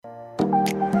Hello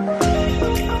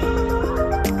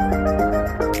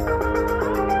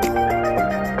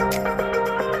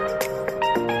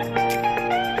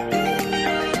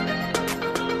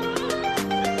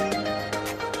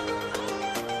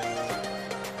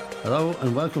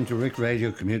and welcome to Rick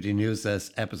Radio Community News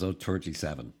Desk, episode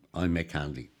 37. I'm Mick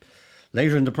Hanley.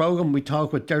 Later in the programme, we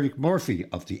talk with Derek Murphy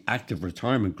of the Active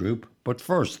Retirement Group. But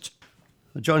first,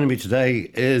 joining me today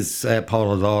is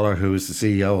Paula Lawler, who is the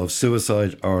CEO of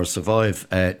Suicide or Survive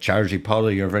charity.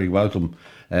 Paula, you're very welcome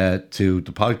to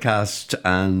the podcast,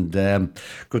 and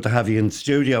good to have you in the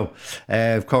studio.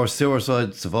 Of course,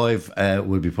 Suicide Survive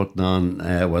will be putting on,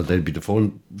 they'll be the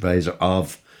fundraiser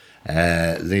of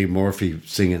Lee Murphy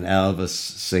singing Elvis,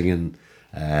 singing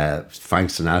Frank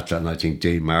Sinatra, and I think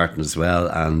Dean Martin as well.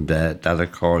 And that,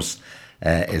 of course,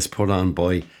 is put on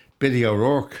by Billy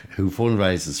O'Rourke, who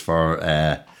fundraises for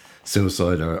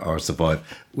Suicide or Survive.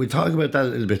 We'll talk about that a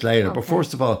little bit later. Okay. But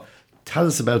first of all, tell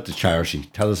us about the charity.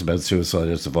 Tell us about Suicide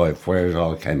or Survive, where it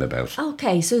all came about.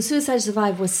 Okay, so Suicide or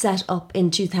Survive was set up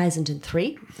in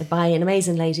 2003 by an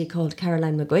amazing lady called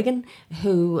Caroline McGuigan,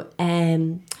 who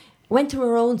went through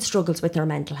her own struggles with her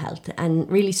mental health and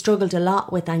really struggled a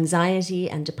lot with anxiety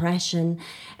and depression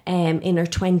in her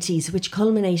 20s, which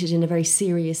culminated in a very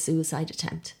serious suicide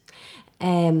attempt.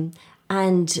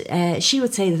 And she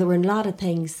would say that there were a lot of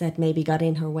things that maybe got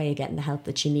in her way of getting the help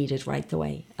that she needed right the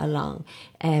way along.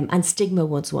 And stigma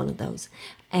was one of those.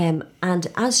 And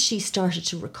as she started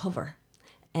to recover,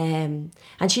 and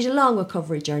she had a long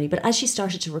recovery journey, but as she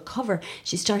started to recover,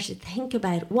 she started to think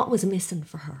about what was missing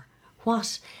for her.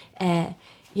 What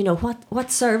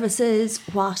services,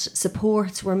 what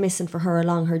supports were missing for her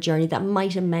along her journey that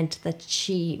might have meant that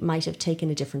she might have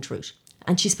taken a different route.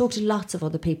 And she spoke to lots of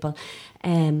other people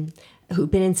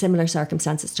who'd been in similar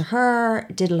circumstances to her,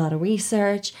 did a lot of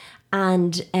research,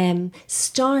 and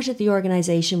started the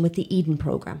organisation with the Eden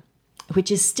Programme,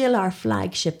 which is still our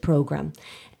flagship programme.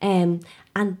 And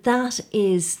that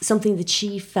is something that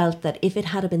she felt that if it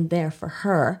had been there for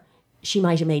her, she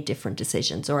might have made different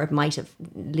decisions, or it might have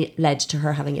led to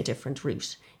her having a different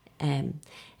route in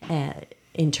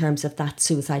terms of that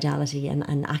suicidality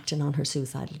and acting on her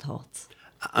suicidal thoughts.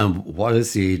 And what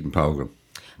is the Eden Programme?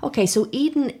 Okay, so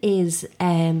Eden is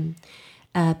a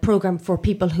programme for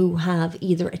people who have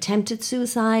either attempted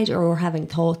suicide or are having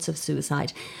thoughts of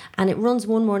suicide. And it runs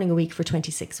one morning a week for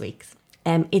 26 weeks.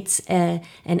 It's an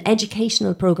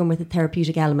educational programme with a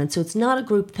therapeutic element, so it's not a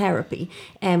group therapy.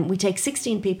 We take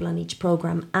 16 people on each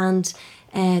programme, and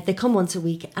they come once a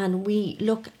week, and we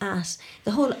look at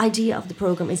the whole idea of the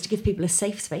programme is to give people a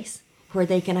safe space where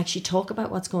they can actually talk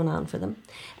about what's going on for them,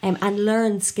 and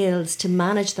learn skills to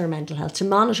manage their mental health, to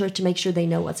monitor it, to make sure they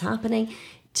know what's happening,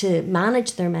 to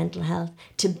manage their mental health,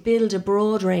 to build a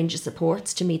broad range of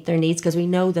supports to meet their needs, because we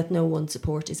know that no one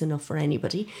support is enough for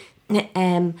anybody.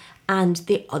 And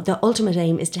the ultimate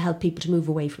aim is to help people to move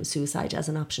away from suicide as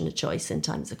an option of choice in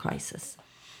times of crisis.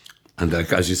 And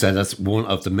as you said, that's one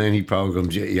of the many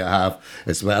programmes you have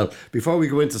as well. Before we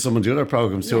go into some of the other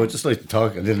programmes, so I'd just like to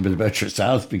talk a little bit about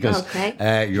yourself, because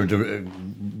you're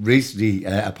recently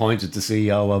appointed the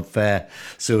CEO of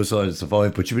Suicide or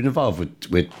Survive, but you've been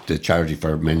involved with the charity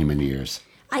for many, many years.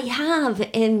 I have.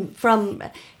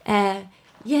 I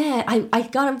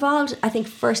got involved, I think,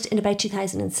 first in about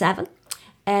 2007.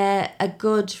 A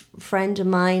good friend of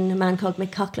mine, a man called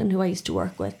Mick Coughlin, who I used to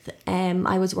work with,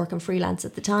 I was working freelance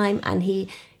at the time, and he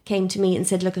came to me and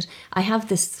said, look, I have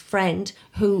this friend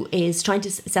who is trying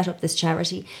to set up this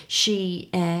charity. She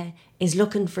is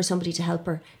looking for somebody to help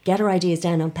her get her ideas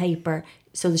down on paper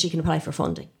so that she can apply for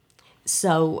funding.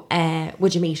 So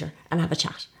would you meet her and have a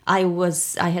chat? I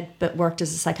had worked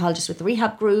as a psychologist with the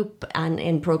rehab group and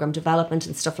in program development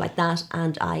and stuff like that,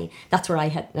 and that's where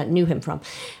I knew him from.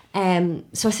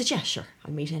 So I said, yeah, sure,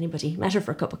 I'll meet anybody. Met her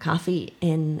for a cup of coffee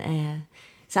in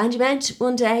Sandymount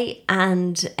one day,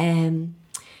 and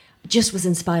just was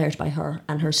inspired by her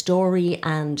and her story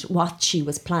and what she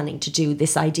was planning to do,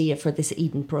 this idea for this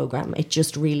Eden programme. It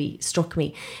just really struck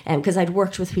me, because I'd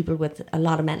worked with people with a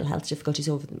lot of mental health difficulties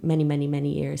over many, many,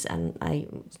 many years, and I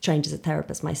trained as a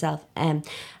therapist myself.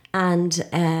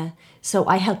 So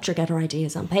I helped her get her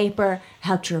ideas on paper,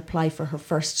 helped her apply for her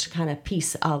first kind of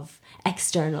piece of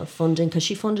external funding, because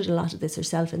she funded a lot of this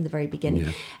herself in the very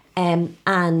beginning.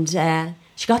 Yeah.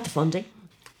 She got the funding.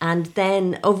 And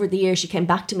then over the years, she came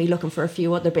back to me looking for a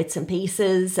few other bits and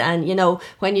pieces. And, you know,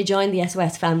 when you join the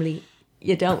SOS family,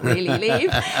 you don't really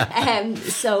leave.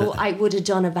 So I would have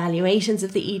done evaluations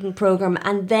of the Eden programme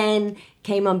and then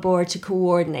came on board to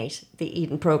coordinate the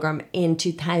Eden programme in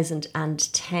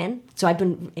 2010. So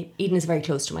Eden is very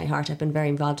close to my heart. I've been very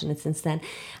involved in it since then.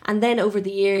 And then over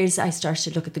the years, I started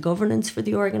to look at the governance for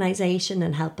the organisation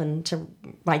and helping to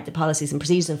write the policies and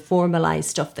procedures and formalise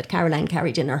stuff that Caroline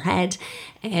carried in her head.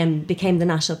 Became the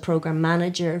national programme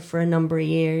manager for a number of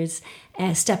years.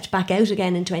 Stepped back out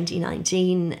again in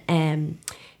 2019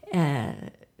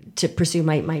 to pursue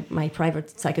my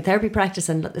private psychotherapy practice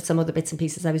and some other bits and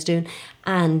pieces I was doing.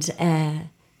 And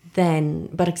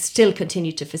but I still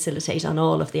continued to facilitate on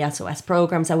all of the SOS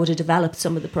programmes. I would have developed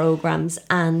some of the programmes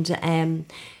and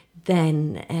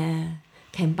then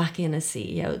came back in as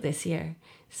CEO this year.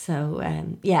 So,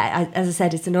 as I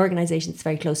said, it's an organisation that's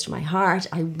very close to my heart.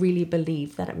 I really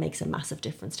believe that it makes a massive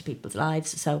difference to people's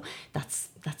lives. So that's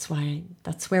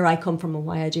where I come from and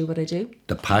why I do what I do.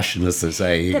 The passion, as they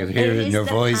say, you can hear it in your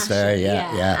voice passion. there.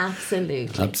 Yeah,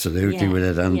 absolutely With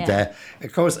it. And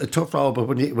of course, a tough role. But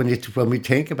when we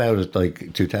think about it,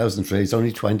 like 2003, it's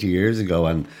only 20 years ago,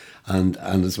 and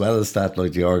as well as that,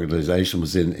 like the organisation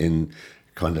was in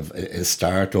kind of a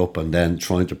start-up and then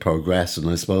trying to progress. And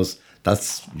I suppose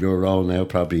that's your role now,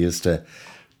 probably, is to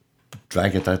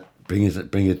drag it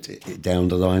bring it down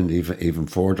the line even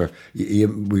further.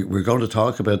 We're going to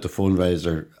talk about the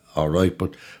fundraiser, all right,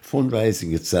 but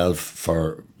fundraising itself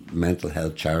for mental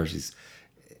health charities,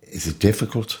 is it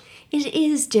difficult? It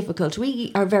is difficult.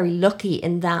 We are very lucky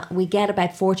in that we get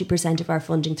about 40% of our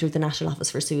funding through the National Office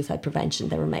for Suicide Prevention.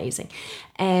 They're amazing.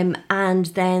 And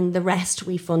then the rest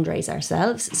we fundraise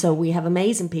ourselves. So we have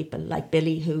amazing people like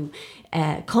Billy who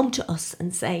come to us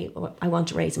and say, I want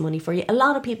to raise money for you. A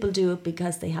lot of people do it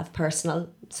because they have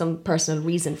some personal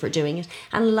reason for doing it.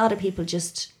 And a lot of people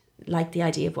just like the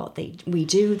idea of what we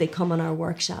do. They come on our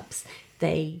workshops.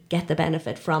 They get the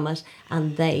benefit from it,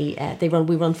 and we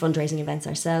run fundraising events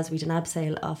ourselves. We did an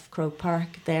abseil off Croke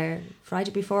Park there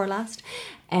Friday before last,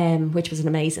 which was an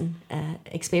amazing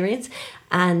experience.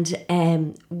 And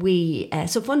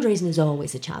so fundraising is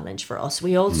always a challenge for us.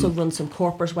 We also run some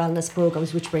corporate wellness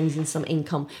programs, which brings in some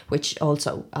income, which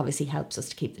also obviously helps us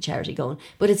to keep the charity going.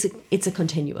 But it's a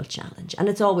continual challenge, and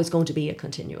it's always going to be a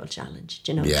continual challenge.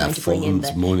 You know, trying to bring in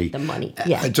the money.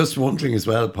 Yeah. Just wondering as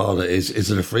well, Paula, is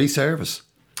it a free service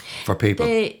for people?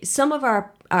 Some of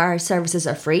our services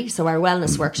are free, so our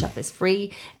wellness workshop is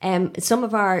free. Some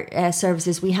of our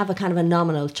services we have a kind of a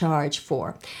nominal charge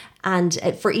for. And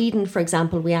for Eden, for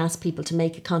example, we ask people to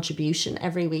make a contribution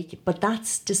every week, but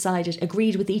that's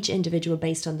agreed with each individual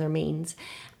based on their means.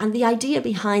 And the idea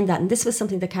behind that, and this was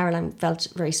something that Caroline felt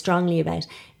very strongly about,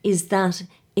 is that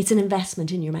it's an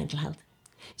investment in your mental health.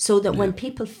 So that when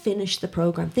people finish the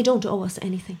programme, they don't owe us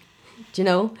anything. Do you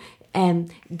know?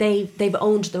 They've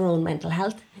owned their own mental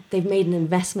health. They've made an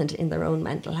investment in their own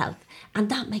mental health. And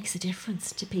that makes a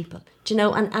difference to people. Do you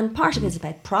know? And part of it is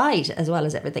about pride as well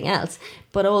as everything else,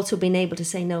 but also being able to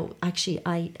say, no, actually,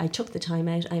 I took the time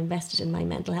out, I invested in my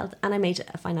mental health, and I made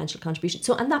a financial contribution.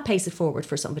 So, and that pays it forward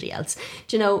for somebody else.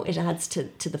 Do you know? It adds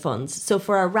to the funds. So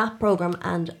for our RAP programme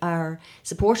and our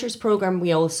supporters programme,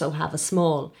 we also have a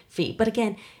small fee. But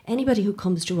again, anybody who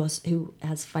comes to us who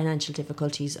has financial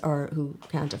difficulties or who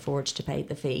can't afford to pay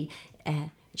the fee,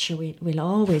 sure, we're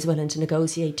always willing to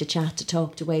negotiate, to chat, to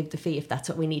talk, to waive the fee if that's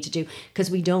what we need to do,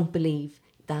 because we don't believe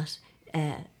that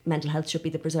mental health should be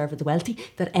the preserve of the wealthy,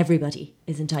 that everybody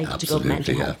is entitled to good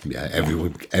mental health.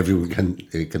 Everyone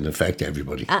can affect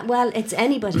everybody. Well, it's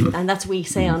anybody, and that's what we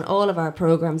say on all of our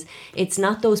programmes. It's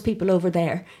not those people over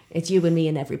there, it's you and me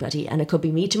and everybody, and it could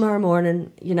be me tomorrow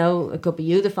morning, you know, it could be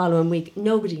you the following week.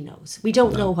 Nobody knows. We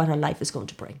don't know what our life is going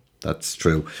to bring. That's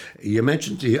true. You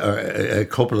mentioned a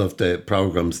couple of the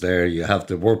programmes there. You have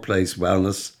the workplace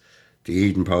wellness, the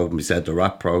Eden programme, you said the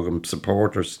RAP programme,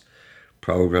 supporters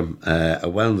programme, a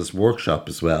wellness workshop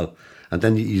as well. And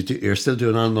then you're still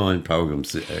doing online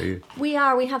programmes, are you? We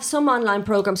are. We have some online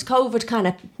programmes. COVID kind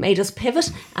of made us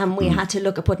pivot, and we had to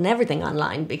look at putting everything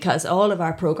online because all of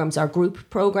our programmes are group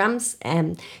programmes.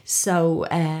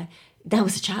 That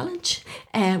was a challenge.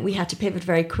 We had to pivot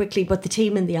very quickly, but the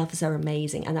team in the office are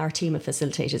amazing, and our team of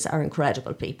facilitators are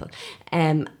incredible people.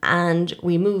 And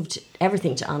we moved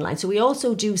everything to online. So we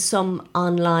also do some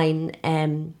online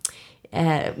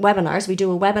webinars. We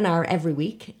do a webinar every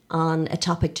week on a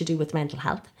topic to do with mental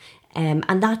health.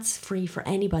 And that's free for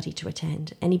anybody to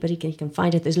attend. Anybody can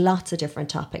find it. There's lots of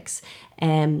different topics.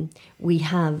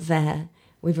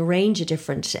 We've a range of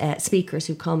different speakers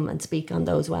who come and speak on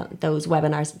those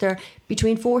webinars. They're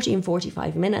between 40 and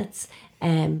 45 minutes.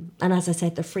 And as I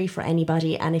said, they're free for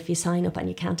anybody. And if you sign up and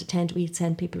you can't attend, we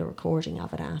send people a recording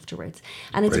of it afterwards.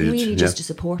 And it's Brilliant, really just to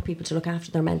support people to look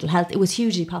after their mental health. It was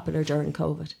hugely popular during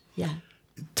COVID. Yeah.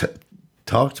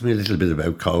 Talk to me a little bit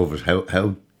about COVID.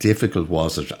 How difficult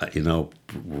was it,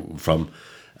 from,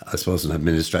 I suppose, an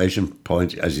administration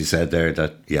point, as you said there,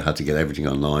 that you had to get everything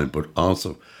online, but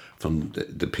also from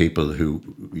the people who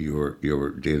you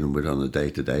were dealing with on a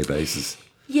day-to-day basis?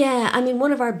 Yeah, I mean,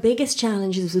 one of our biggest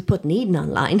challenges was putting Eden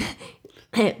online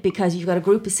because you've got a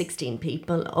group of 16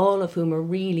 people, all of whom are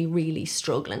really, really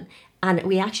struggling. And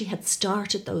we actually had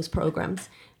started those programs.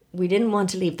 We didn't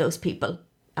want to leave those people,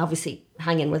 obviously,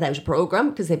 hanging without a program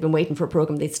because they've been waiting for a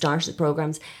program. They'd started the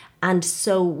programs. And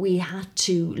so we had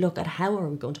to look at how are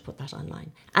we going to put that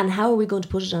online and how are we going to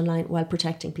put it online while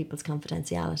protecting people's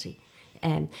confidentiality.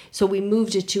 So we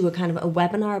moved it to a kind of a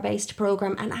webinar-based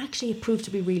programme, and actually it proved to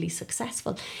be really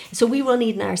successful. So we run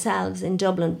Eden ourselves in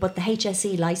Dublin, but the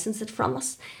HSE licensed it from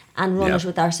us and run it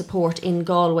with our support in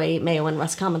Galway, Mayo and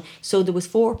Roscommon. So there was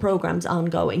 4 programmes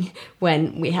ongoing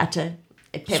when we had to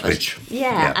pivot. Switch.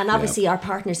 Yeah, and obviously our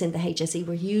partners in the HSE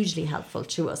were hugely helpful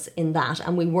to us in that,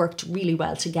 and we worked really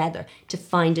well together to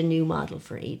find a new model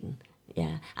for Eden.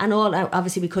 Yeah, and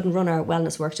obviously we couldn't run our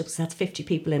wellness workshops because that's 50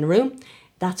 people in a room.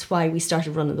 That's why we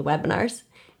started running the webinars.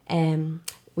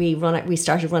 We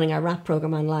started running our RAP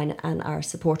programme online and our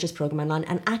supporters programme online.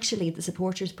 And actually the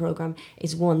supporters programme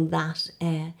is one that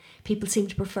people seem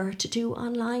to prefer to do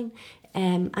online.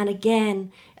 And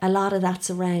again, a lot of that's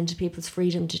around people's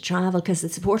freedom to travel, because the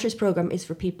supporters programme is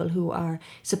for people who are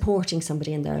supporting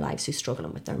somebody in their lives who's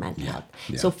struggling with their mental health.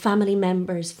 Yeah. So family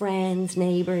members, friends,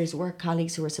 neighbours, work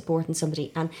colleagues who are supporting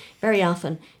somebody. And very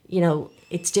often,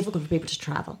 it's difficult for people to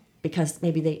travel, because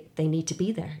maybe they need to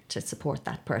be there to support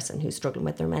that person who's struggling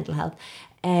with their mental health.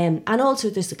 And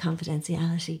also there's the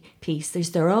confidentiality piece.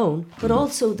 There's their own, but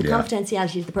also the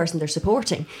confidentiality of the person they're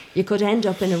supporting. You could end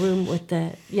up in a room with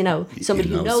somebody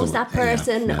who knows that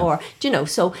person,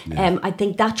 I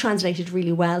think that translated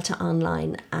really well to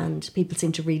online, and people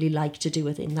seem to really like to do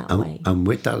it in that way. And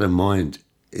with that in mind,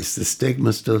 is the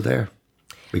stigma still there?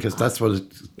 Because that's what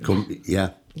it's come,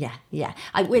 Yeah.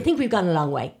 I think we've gone a long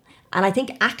way. And I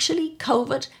think actually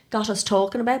COVID got us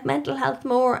talking about mental health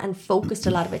more and focused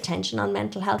a lot of attention on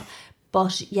mental health.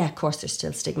 But yeah, of course, there's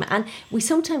still stigma. And we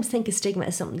sometimes think of stigma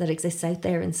as something that exists out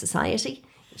there in society,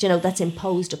 that's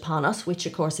imposed upon us, which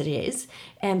of course it is.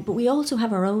 But we also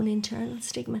have our own internal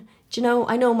stigma.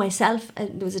 I know myself,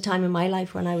 there was a time in my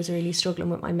life when I was really struggling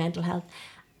with my mental health.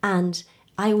 And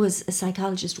I was a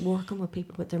psychologist working with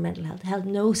people with their mental health, held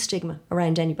no stigma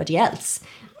around anybody else,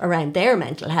 around their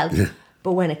mental health. Yeah.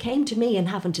 But when it came to me and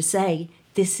having to say,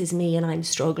 this is me and I'm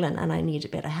struggling and I need a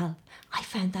bit of help, I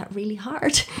found that really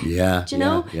hard. Yeah. Do you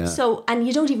know? Yeah. So, and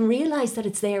you don't even realise that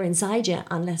it's there inside you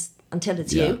until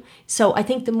it's you. So I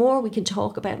think the more we can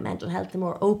talk about mental health, the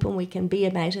more open we can be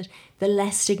about it, the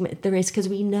less stigma there is, because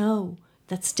we know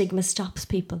that stigma stops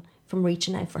people from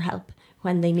reaching out for help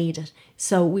when they need it.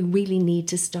 So we really need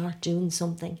to start doing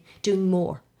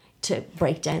more to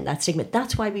break down that stigma.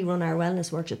 That's why we run our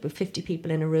wellness workshop with 50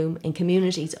 people in a room in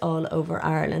communities all over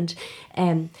Ireland,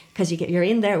 because you're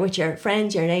in there with your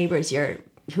friends, your neighbours, your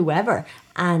whoever,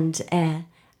 and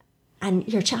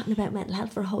you're chatting about mental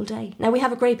health for a whole day. Now we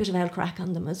have a great bit of ale crack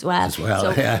on them as well.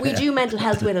 So we do mental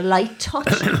health with a light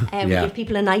touch. We give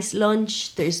people a nice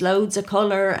lunch. There's loads of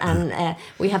colour, and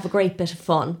we have a great bit of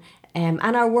fun. And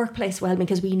our workplace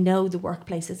because we know the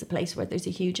workplace is a place where there's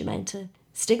a huge amount of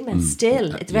stigma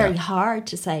still. It's very hard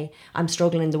to say I'm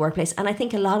struggling in the workplace, and I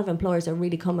think a lot of employers are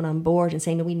really coming on board and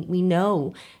saying, no, we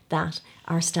know that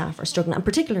our staff are struggling, and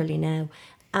particularly now,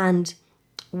 and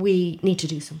we need to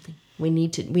do something. We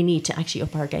need to actually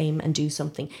up our game and do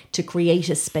something to create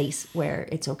a space where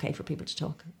it's okay for people to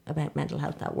talk about mental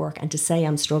health at work and to say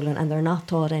I'm struggling, and they're not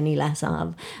thought any less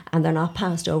of, and they're not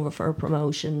passed over for a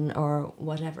promotion or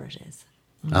whatever it is.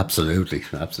 Absolutely.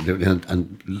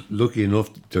 And lucky enough,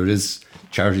 there is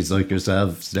charities like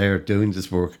yourselves there doing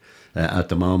this work at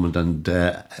the moment, and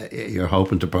you're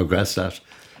hoping to progress that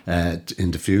in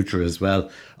the future as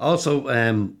well. Also,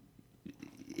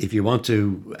 if you want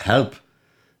to help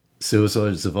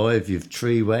Suicide Survive, you have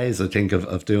 3 ways, I think,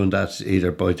 of doing that,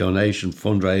 either by donation,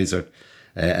 fundraiser,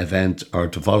 event, or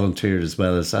to volunteer as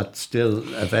well. Is that still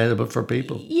available for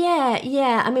people?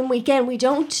 Yeah. I mean, we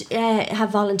don't have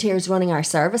volunteers running our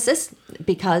services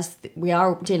because we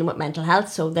are dealing with mental health,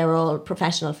 so they're all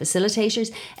professional facilitators.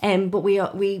 But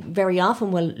we very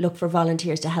often will look for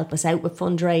volunteers to help us out with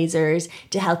fundraisers,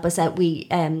 to help us out. We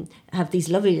have these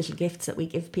lovely little gifts that we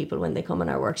give people when they come in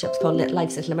our workshops called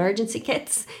Life's Little Emergency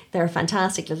Kits. They're a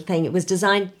fantastic little thing. It was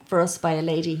designed for us by a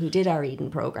lady who did our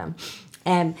Eden programme.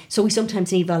 So we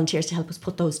sometimes need volunteers to help us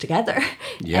put those together.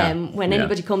 When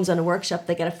anybody comes on a workshop,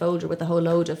 they get a folder with a whole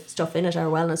load of stuff in it,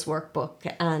 our wellness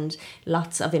workbook, and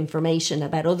lots of information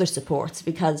about other supports,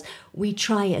 because we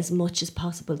try as much as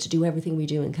possible to do everything we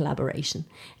do in collaboration.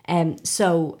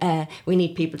 So we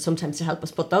need people sometimes to help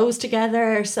us put those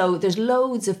together. So there's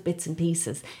loads of bits and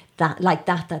pieces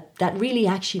that really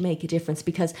actually make a difference,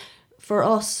 because for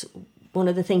us, one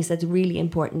of the things that's really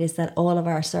important is that all of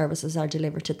our services are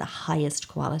delivered to the highest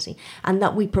quality, and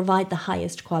that we provide the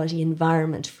highest quality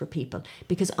environment for people,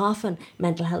 because often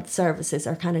mental health services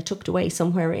are kind of tucked away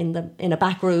somewhere in a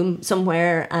back room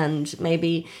somewhere, and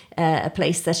maybe a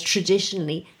place that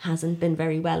traditionally hasn't been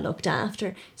very well looked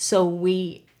after. So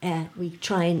we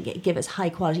try and give as high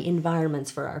quality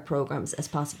environments for our programs as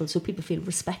possible, so people feel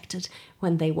respected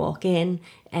when they walk in,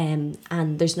 and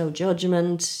there's no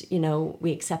judgment.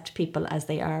 We accept people as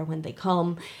they are when they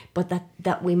come, but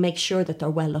that we make sure that they're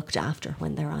well looked after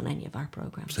when they're on any of our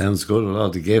programs. Sounds good, with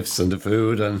all the gifts and the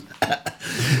food and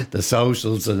the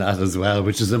socials and that as well,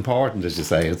 which is important, as you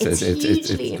say. It's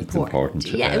hugely important.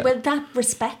 Yeah, well, that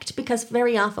respect, because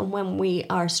very often when we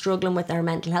are struggling with our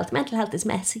mental health is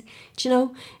messy,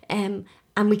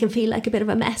 and we can feel like a bit of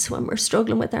a mess when we're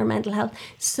struggling with our mental health.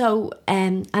 So,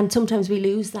 and sometimes we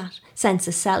lose that sense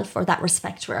of self, or that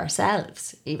respect for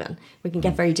ourselves even. We can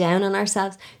get very down on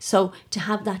ourselves. So to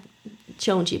have that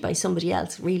shown to you by somebody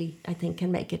else really, I think,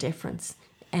 can make a difference.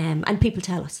 And people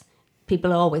tell us.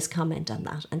 People always comment on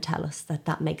that and tell us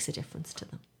that makes a difference to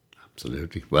them.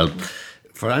 Absolutely. Well,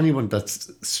 for anyone that's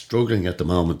struggling at the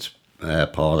moment,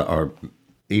 Paula, or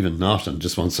even not, and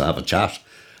just wants to have a chat,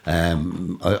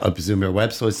 I presume your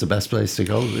website's the best place to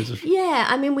go, is it? Yeah,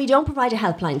 I mean, we don't provide a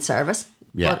helpline service,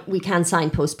 but we can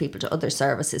signpost people to other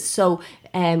services. So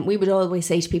we would always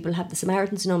say to people, have the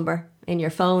Samaritans number in your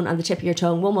phone on the tip of your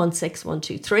tongue, 116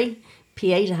 123.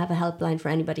 PA to have a helpline for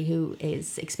anybody who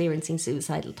is experiencing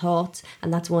suicidal thoughts,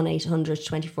 and that's 1-800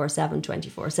 24/7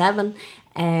 24/7.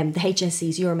 The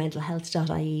HSC's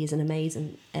yourmentalhealth.ie is an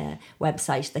amazing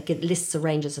website that lists a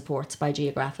range of supports by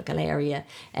geographical area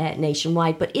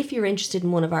nationwide. But if you're interested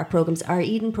in one of our programs, our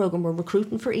Eden program, we're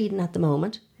recruiting for Eden at the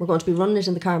moment. We're going to be running it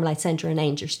in the Carmelite Centre in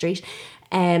Ainger Street.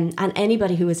 And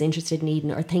anybody who is interested in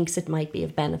Eden or thinks it might be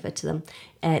of benefit to them,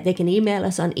 they can email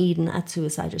us on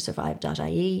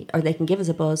eden@suicideorsurvive.ie, or they can give us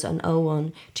a buzz on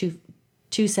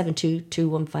 01272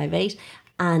 2158,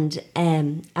 and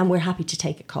we're happy to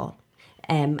take a call.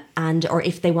 Or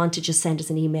if they want to just send us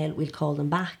an email, we'll call them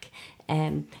back.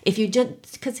 If you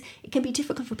just, because it can be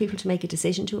difficult for people to make a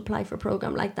decision to apply for a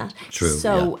program like that. True.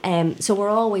 So, so we're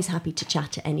always happy to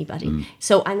chat to anybody.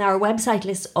 So, and our website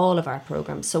lists all of our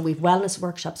programs. So we've wellness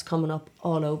workshops coming up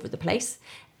all over the place.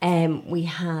 We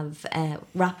have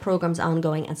RAP programs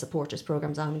ongoing and supporters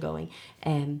programs ongoing.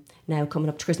 Now coming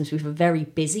up to Christmas, we have a very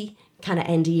busy kind of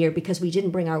end of year, because we didn't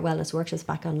bring our wellness workshops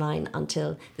back online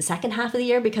until the second half of the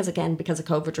year because of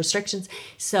COVID restrictions.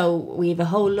 So we have a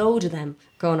whole load of them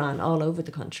going on all over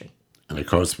the country. And of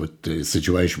course, with the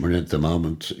situation we're in at the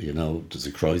moment, there's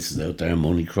a crisis out there,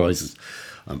 money crisis.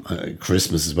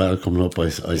 Christmas as well coming up. I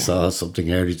saw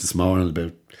something early this morning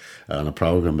about on a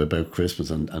programme about Christmas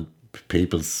and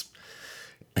people's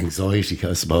anxiety,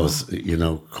 I suppose,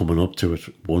 coming up to it,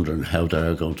 wondering how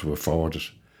they're going to afford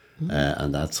it.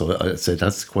 And that, so I'd say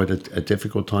that's quite a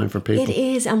difficult time for people. It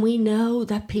is, and we know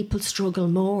that people struggle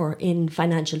more in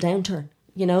financial downturn,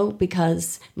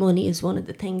 because money is one of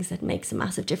the things that makes a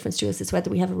massive difference to us. It's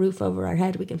whether we have a roof over our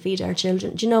head, we can feed our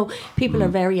children. People are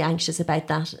very anxious about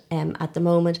that at the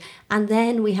moment. And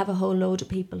then we have a whole load of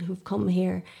people who've come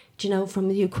here, from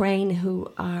the Ukraine,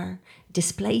 who are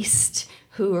displaced,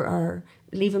 who are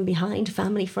leaving behind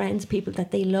family, friends, people that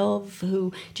they love,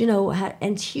 who, and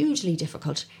it's hugely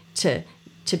difficult to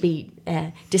be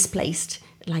displaced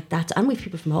like that. And we've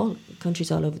people from all countries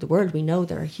all over the world. We know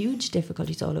there are huge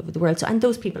difficulties all over the world. So, and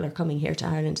those people are coming here to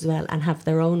Ireland as well and have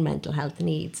their own mental health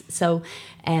needs. So,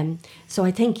 so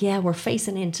I think, we're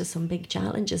facing into some big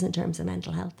challenges in terms of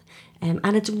mental health.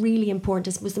 And it's really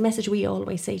important. It was the message we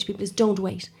always say to people is don't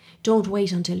wait. Don't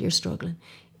wait until you're struggling.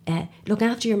 Look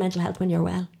after your mental health when you're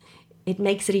well. It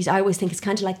makes it easy. I always think it's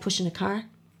kind of like pushing a car.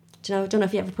 I don't know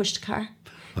if you ever pushed a car.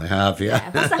 I have, yeah.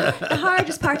 The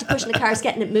hardest part of pushing a car is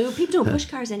getting it moved. People don't push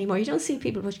cars anymore. You don't see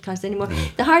people push cars anymore.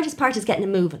 The hardest part is getting it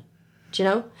moving.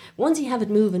 Once you have it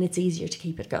moving, it's easier to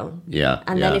keep it going. Yeah.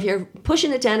 And then if you're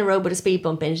pushing it down a road with a speed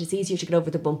bump in it, it's easier to get over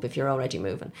the bump if you're already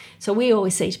moving. So we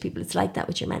always say to people, it's like that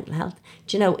with your mental health.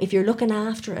 If you're looking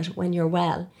after it when you're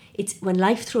well, it's when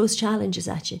life throws challenges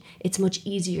at you, it's much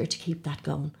easier to keep that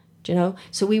going. Do you know?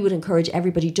 So we would encourage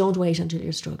everybody, don't wait until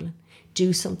you're struggling.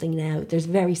 Do something now. There's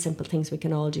very simple things we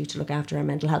can all do to look after our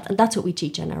mental health. And that's what we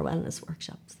teach in our wellness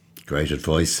workshops. Great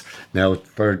advice. Now,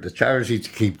 for the charity to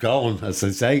keep going, as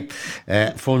I say,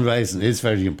 fundraising is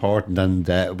very important.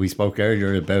 And we spoke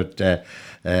earlier about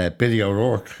Billy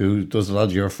O'Rourke, who does a lot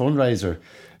of your fundraiser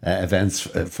events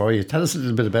for you. Tell us a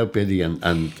little bit about Billy Yeah,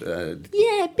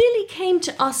 Billy came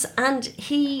to us and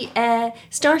he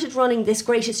started running this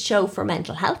greatest show for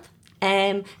mental health.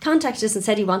 Contacted us and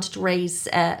said he wanted to raise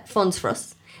funds for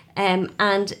us.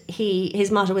 And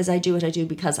his motto is, I do what I do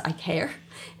because I care.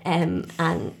 And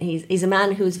he's a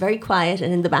man who's very quiet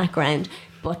and in the background,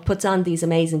 but puts on these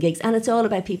amazing gigs. And it's all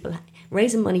about people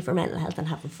raising money for mental health and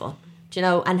having fun. Do you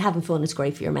know, and having fun is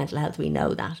great for your mental health. We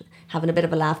know that. Having a bit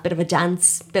of a laugh, bit of a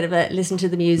dance, listen to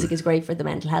the music is great for the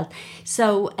mental health.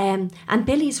 So, and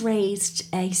Billy's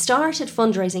he started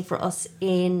fundraising for us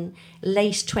in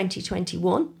late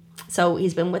 2021. So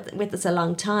he's been with us a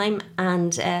long time,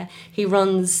 and he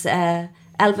runs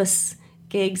Elvis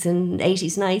gigs and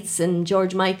 80s nights and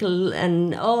George Michael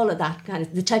and all of that kind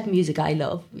of the type of music I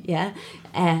love. Yeah,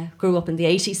 grew up in the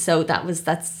 80s, so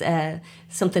that's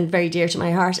something very dear to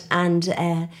my heart.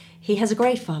 And he has a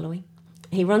great following.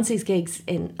 He runs these gigs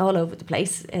in all over the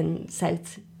place in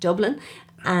South Dublin,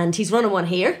 and he's running one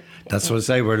here. That's what I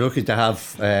say. We're lucky to have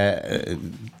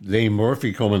Liam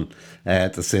Murphy coming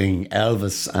to sing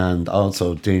Elvis, and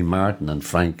also Dean Martin and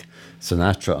Frank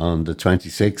Sinatra on the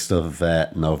 26th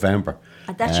of November.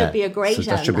 That should be a great night.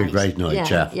 That should be a great night,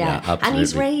 yeah absolutely. And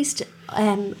he's raised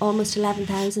almost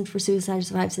 11,000 for Suicide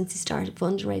Survivors since he started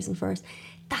fundraising for us.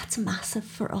 That's massive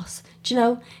for us. Do you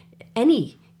know,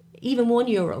 even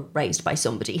 €1 raised by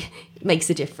somebody makes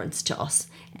a difference to us.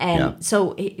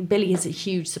 So Billy is a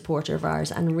huge supporter of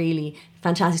ours and really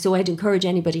fantastic. So I'd encourage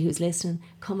anybody who's listening,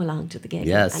 come along to the gig.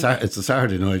 Yeah, it's a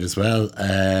Saturday night as well.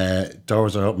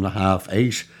 Doors are open at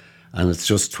 8:30 and it's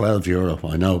just €12.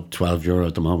 I know €12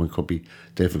 at the moment could be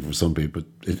different for some people,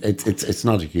 but it's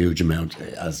not a huge amount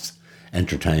as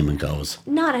entertainment goes.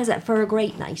 Not as for a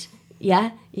great night.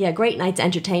 Yeah, great night's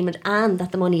entertainment, and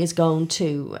that the money is going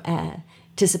to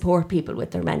support people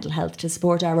with their mental health, to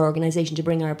support our organisation, to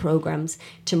bring our programmes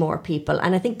to more people.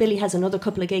 And I think Billy has another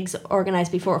couple of gigs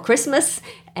organised before Christmas.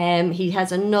 He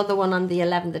has another one on the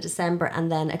 11th of December, and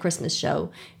then a Christmas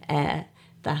show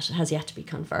that has yet to be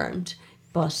confirmed.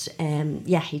 But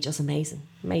he does amazing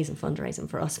fundraising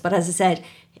for us. But as I said,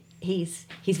 he's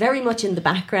very much in the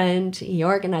background. He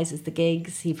organises the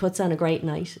gigs. He puts on a great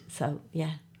night. So,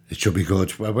 yeah. It should be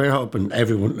good. Well, we're hoping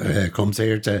everyone comes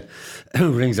here to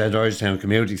Ringsend Orangetown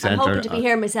Community Centre. I'm hoping to be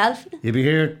here myself. You'll be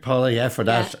here, Paula, for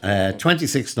that.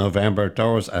 26th November,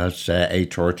 doors at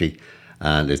 8:30.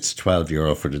 And it's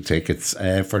 €12 for the tickets.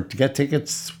 To get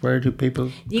tickets, where do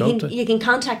people go to? You can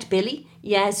contact Billy.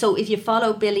 Yeah, so if you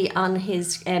follow Billy on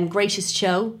his Greatest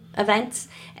Show events,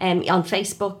 on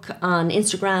Facebook, on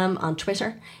Instagram, on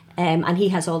Twitter, and he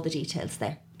has all the details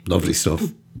there. Lovely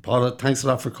stuff. Paula, thanks a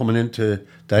lot for coming in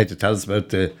today to tell us about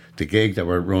the gig that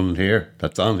we're running here,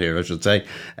 that's on here, I should say,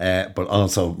 but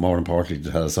also, more importantly,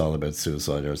 to tell us all about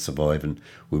Suicide or Survive, and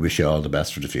we wish you all the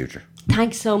best for the future.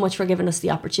 Thanks so much for giving us the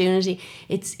opportunity.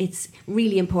 It's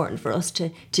really important for us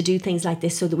to do things like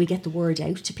this so that we get the word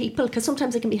out to people, because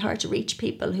sometimes it can be hard to reach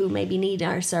people who maybe need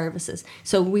our services.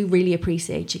 So we really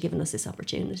appreciate you giving us this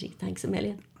opportunity. Thanks a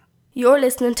million. You're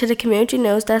listening to the Community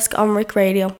News Desk on Rick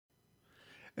Radio.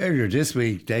 Earlier this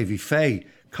week, Davy Fay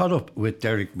caught up with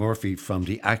Derek Murphy from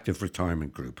the Active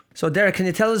Retirement Group. So Derek, can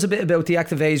you tell us a bit about the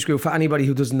Active Age Group for anybody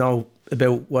who doesn't know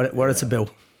about what it's about?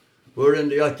 We're in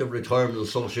the Active Retirement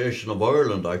Association of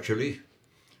Ireland, actually,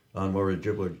 and we're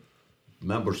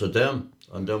members of them,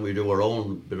 and then we do our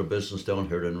own bit of business down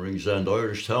here in Ringsend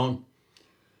Orangetown,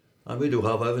 and we do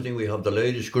have everything. We have the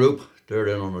ladies group, they're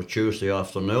in on a Tuesday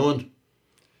afternoon,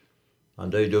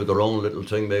 and they do their own little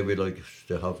thing, maybe like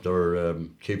they have their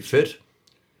keep fit,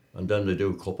 and then they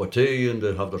do a cup of tea and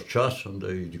they have their chat and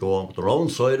they go on with their own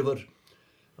side of it.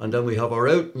 And then we have our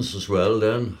outings as well.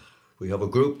 Then we have a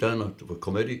group then, a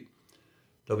committee,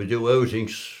 that we do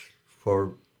outings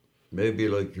for maybe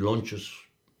like lunches,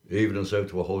 evenings out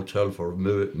to a hotel for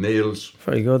meals.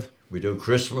 Very good. We do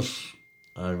Christmas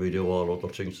and we do all other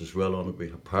things as well on it. We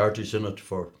have parties in it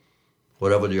for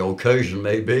whatever the occasion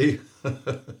may be.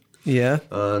 Yeah.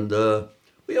 And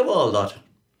we have all that.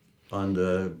 And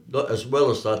as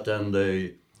well as that, then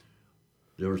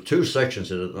there are two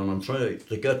sections in it, and I'm trying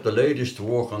to get the ladies to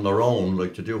work on their own,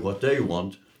 like to do what they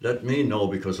want. Let me know,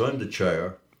 because I'm the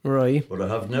chair. Right. But I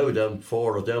have now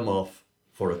four of them off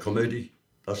for a committee.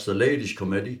 That's the ladies'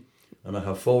 committee. And I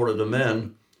have four of the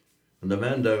men. And the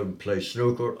men down play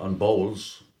snooker and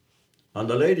bowls. And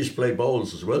the ladies play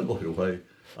bowls as well, by the way.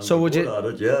 And So they're would good you- at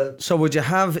it, yeah. So would you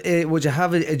have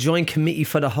a joint committee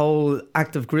for the whole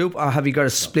active group, or have you got a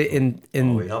split in?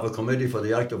 We have a committee for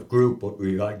the active group, but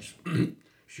we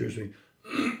excuse me.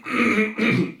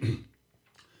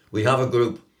 We have a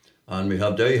group, and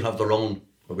they have their own.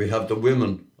 We have the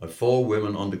women. I have 4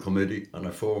 women on the committee, and I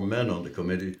have 4 men on the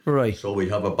committee. Right. So we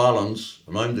have a balance,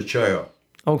 and I'm the chair.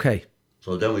 Okay.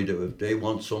 So then we do. If they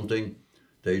want something,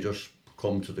 they just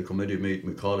come to the committee meeting.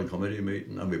 We call a committee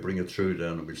meeting, and we bring it through.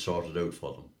 Then and we sort it out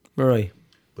for them. Right.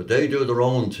 But they do their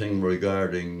own thing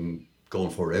regarding going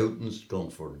for outings,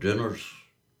 going for dinners,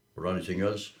 or anything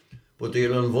else. But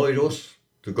they'll invite us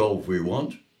to go if we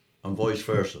want, and vice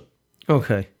versa.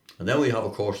 Okay. And then we have,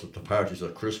 of course, the parties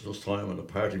at Christmas time and a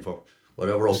party for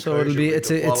whatever occasion. So it'll be- we it's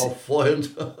can a- it's- follow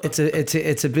find.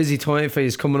 It's a busy time for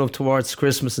you coming up towards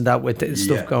Christmas and that with the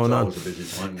stuff going it's on. always a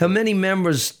busy time. How many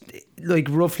members, like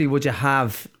roughly, would you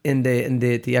have in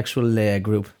the actual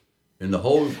group? In the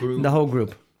whole group, In the whole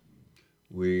group.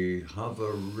 we have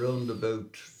around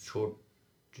about 30,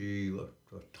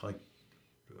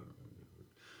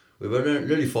 we've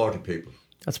nearly 40 people.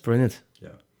 That's brilliant. Yeah.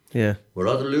 Yeah. We're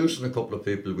either losing a couple of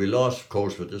people. We lost, of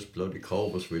course, with this bloody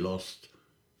COVID, we lost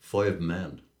 5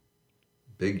 men.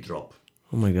 Big drop.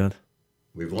 Oh my God.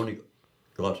 We've only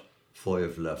got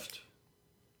 5 left.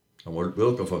 And we're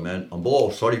looking for men.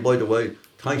 And sorry, by the way,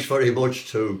 thanks very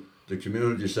much to the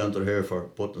community centre here for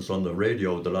putting us on the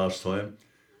radio the last time.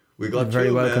 We got You're very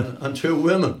 2 welcome. men and 2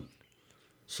 women.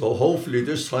 So hopefully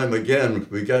this time again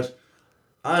we get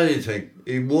anything,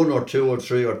 even 1 or 2 or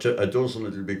 3 or a dozen,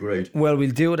 it'll be great. Well,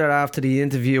 we'll do that after the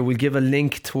interview. We'll give a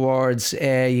link towards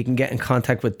you can get in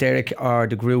contact with Derek or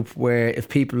the group, where if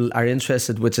people are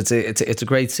interested, which it's a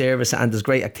great service and there's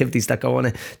great activities that go on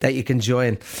it that you can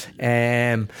join.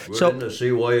 We're in the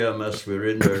CYMS, we're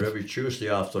in there every Tuesday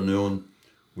afternoon.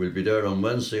 We'll be there on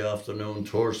Wednesday afternoon,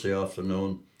 Thursday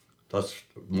afternoon. That's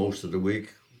most of the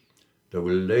week. The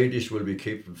ladies will be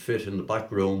keeping fit in the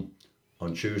back room.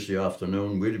 On Tuesday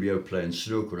afternoon, we'll be out playing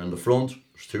snooker in the front.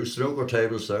 There's 2 snooker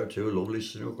tables there, 2 lovely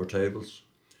snooker tables.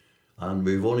 And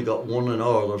we've only got 1 in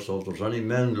order, so if there's any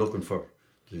men looking to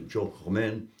come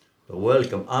in, they're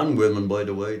welcome. And women, by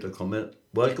the way, to come in.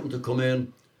 Welcome to come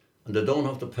in, and they don't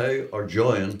have to pay or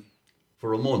join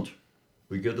for a month.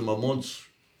 We give them a month's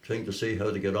thing to see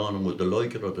how they get on, and whether they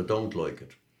like it or they don't like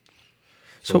it.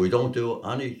 So we don't do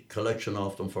any collection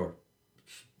of them for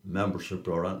membership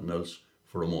or anything else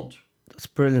for a month. That's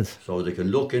brilliant. So they can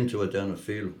look into it then and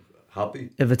feel happy.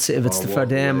 If it's for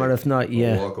them, or if not,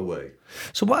 yeah. Walk away.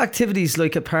 So what activities,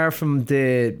 like apart from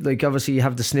obviously you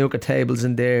have the snooker tables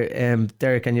in there,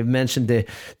 Derek, and you've mentioned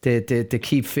the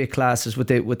keep fit classes with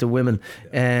the women.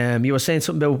 You were saying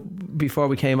something about before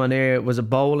we came on air. Was it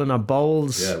bowling or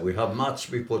bowls? Yeah, we have mats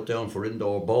we put down for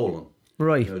indoor bowling.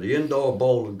 Right. The indoor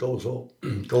bowling goes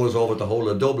over the whole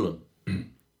of Dublin.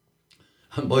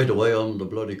 And by the way, I'm the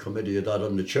bloody committee of that.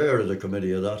 I'm the chair of the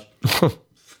committee of that.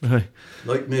 Right.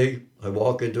 Like me, I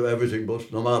walk into everything, but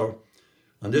no matter.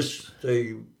 And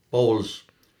they bowls,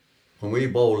 when we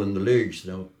bowl in the leagues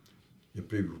now, you'd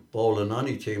be bowling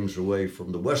any teams away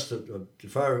from the west, the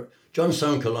far.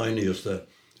 Johnstown Killiney is the,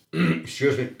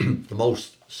 excuse me, the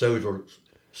most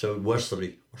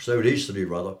southwesterly, or southeasterly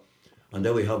rather. And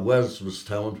then we have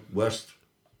Wellestown, west.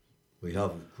 We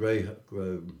have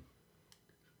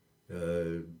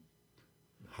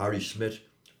Harry Smith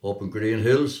up in Green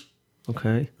Hills.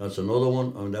 Okay. That's another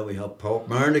one. And then we have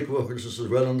Portmarnock, which is as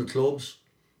well in the clubs.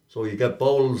 So you get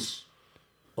bowls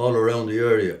all around the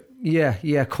area.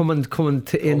 Yeah, coming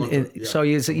to in. Yeah. So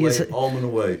you Home and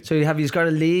away. so you've got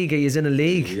a league. Are you in a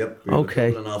league? Yep. We have Okay.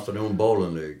 a Dublin Afternoon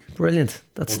Bowling League. Brilliant.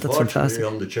 That's fantastic.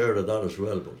 I'm the chair of that as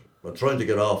well, but I'm trying to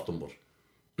get off them. But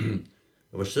if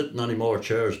I was sitting any more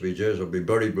chairs, BJs, I'd be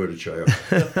buried with a chair.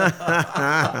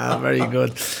 Very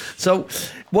good. So,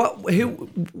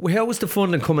 how was the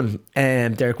funding coming,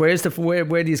 Derek? Where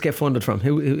do you get funded from?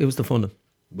 Who's the funding?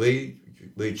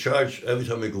 We charge every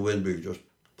time we go in. We just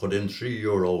put in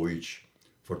 €3 each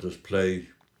for to play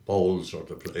bowls or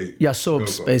to play. Yeah,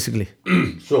 subs snooker. basically.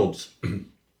 Subs.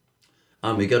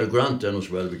 And we get a grant then as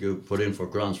well. We go put in for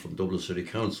grants from Dublin City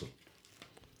Council.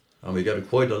 And we get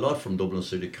quite a lot from Dublin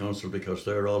City Council because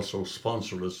they're also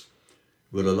sponsor us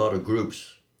with a lot of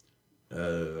groups.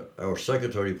 Our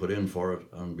secretary put in for it,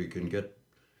 and we can get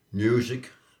music,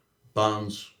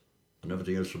 bands, and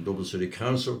everything else from Dublin City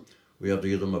Council. We have to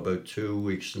give them about 2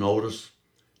 weeks' notice.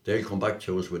 They'll come back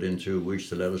to us within 2 weeks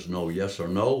to let us know yes or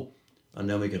no, and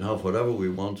then we can have whatever we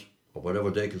want or whatever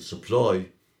they can supply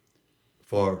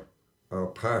for our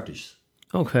parties.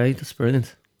 Okay, that's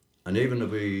brilliant. And even if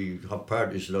we have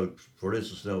parties, like for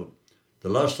instance now, The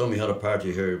last time we had a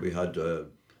party here, we had the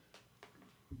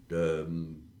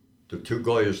two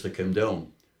guys that came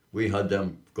down. We had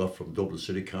them got from Dublin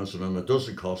City Council, and it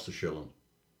doesn't cost a shilling.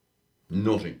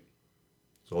 Nothing.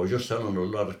 So I was just telling a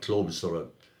lot of clubs that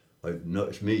I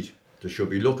noticed meet. They should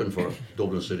be looking for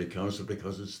Dublin City Council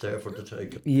because it's there for the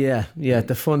taking. Yeah,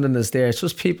 the funding is there. It's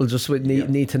just people just would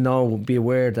need to know, be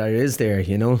aware that it is there,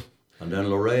 you know. And then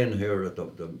Lorraine here,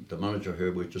 the manager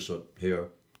here, we just here.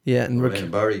 Yeah, and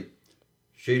Lorraine Barry,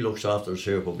 she looks after us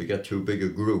here, but we get too big a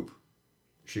group.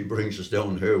 She brings us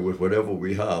down here with whatever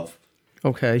we have.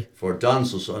 Okay. For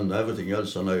dances and everything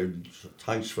else, and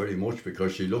thanks very much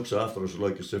because she looks after us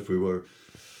like as if we were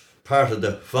part of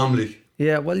the family.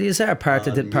 Yeah, well, you are part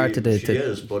of the. She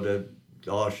is,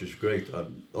 but she's great.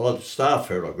 And all the staff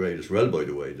here are great as well. By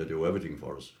the way, they do everything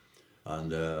for us,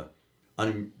 and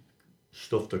any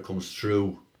stuff that comes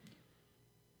through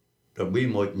that we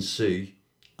mightn't see.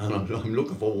 And I'm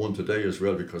looking for one today as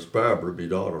well because Barbara, my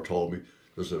daughter, told me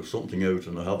there's something out,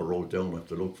 and I have it wrote down. I have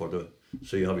to look for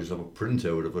see how you have a print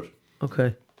out of it.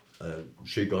 Okay.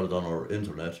 She got it on our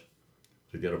internet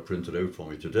to get it printed out for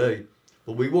me today.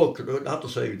 But we work, I have to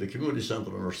say, the community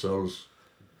centre and ourselves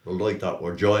were like that.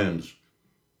 We're giants.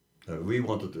 We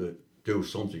wanted to do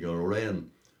something. Lorraine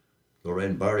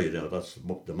Barry, now that's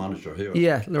the manager here.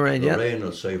 Yeah, Lorraine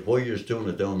will say, why are you doing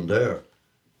it down there?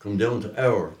 Come down to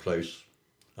our place.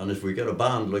 And if we get a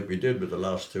band like we did with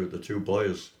the two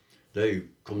boys, they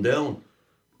come down.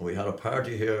 And we had a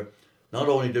party here. Not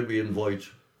only did we invite,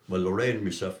 Lorraine and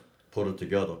myself put it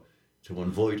together to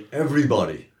invite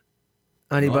everybody.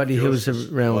 Anybody who's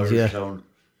around, Irish Town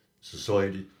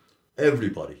Society,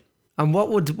 everybody. And what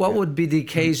would be the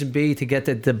occasion be to get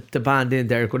the band in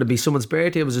there? Could it be someone's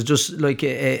birthday? Was it just like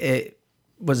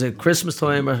was it Christmas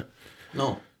time or?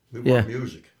 No, we want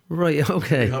music. Right,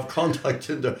 okay. We have contacts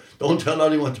in there. Don't tell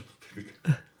anyone. We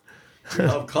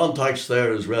have contacts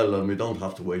there as well, and we don't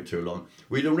have to wait too long.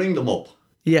 We can ring them up.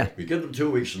 Yeah. We give them 2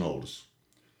 weeks' notice.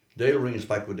 They'll ring us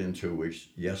back within 2 weeks.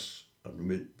 Yes, and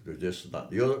we do this and that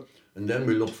and the other. And then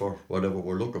we look for whatever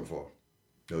we're looking for.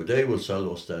 Now they will sell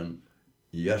us then,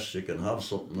 yes, you can have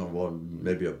something or one,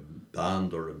 maybe a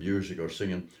band or a music or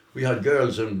singing. We had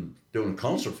girls in doing a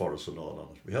concert for us and all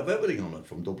on it. We have everything on it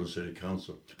from Dublin City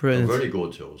Council. Brilliant. They're very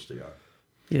good to us, they are.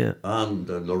 Yeah. And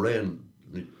Lorraine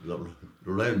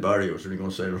Barry, I was only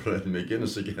going to say Lorraine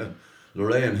McGuinness again.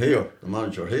 Lorraine here, the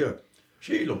manager here,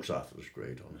 she looks after us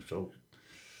great on it. So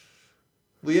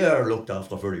we are looked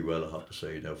after very well, I have to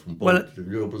say now, from both the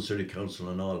Dublin City Council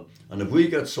and all. And if we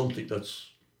get something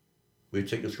we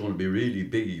think it's going to be really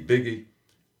biggie,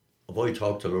 if I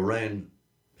talk to Lorraine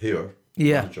here,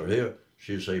 manager here,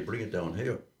 she'll say, bring it down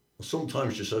here.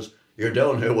 Sometimes she says, you're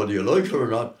down here whether you like it or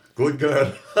not. Good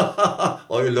girl.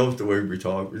 I love the way we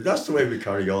talk. That's the way we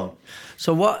carry on.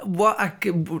 So what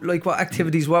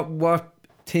activities, what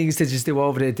things did you do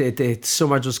over the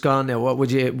summer just gone now? What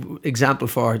would you example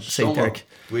for St. Derek?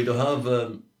 We'd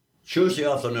have Tuesday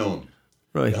afternoon.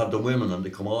 Right. We have the women and they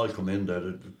come in there.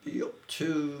 It'd be up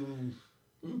to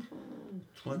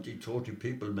 20, 30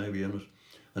 people maybe in it.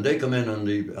 And they come in and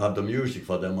they have the music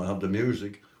for them. I have the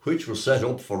music, which was set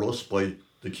up for us by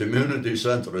the community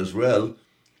centre as well.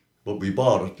 But we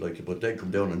bought it, but they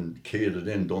come down and keyed it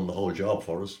in, done the whole job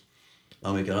for us.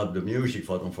 And we can have the music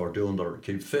for them for doing their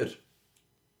Keep Fit.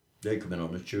 They come in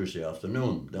on a Tuesday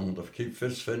afternoon. Then when the Keep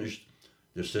Fit's finished,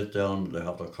 they sit down, they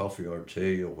have their coffee or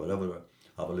tea or whatever,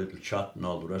 have a little chat and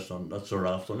all the rest of it. That's their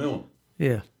afternoon.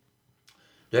 Yeah.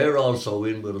 They're also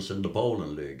in with us in the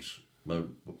bowling leagues. Well,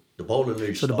 the bowling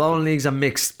leagues. So the bowling leagues are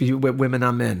mixed with women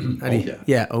and men.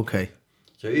 Yeah, okay.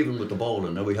 So even with the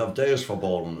bowling, now we have days for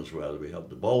bowling as well. We have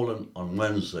the bowling on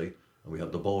Wednesday and we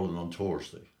have the bowling on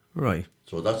Thursday. Right.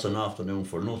 So that's an afternoon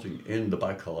for nothing in the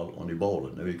back hall, only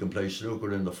bowling. Now you can play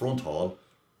snooker in the front hall.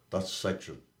 That's a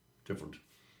section, different.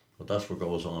 But that's what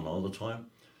goes on all the time.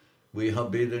 We have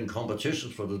been in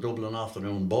competitions for the Dublin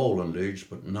Afternoon Bowling Leagues,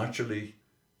 but naturally,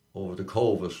 over the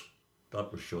COVID,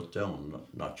 that was shut down.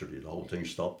 Naturally, the whole thing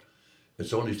stopped.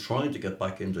 It's only trying to get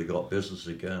back into business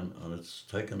again, and it's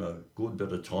taken a good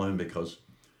bit of time because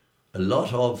a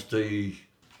lot of the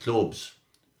clubs,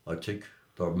 I think,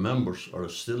 their members are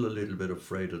still a little bit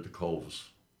afraid of the COVID.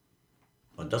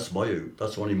 And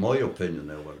that's only my opinion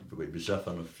now, with myself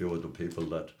and a few of the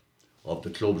people of the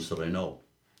clubs that I know.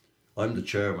 I'm the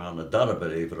chairman of that, I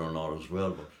believe it or not, as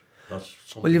well, but that's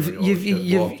something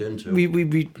you've walked into.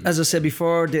 We as I said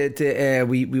before,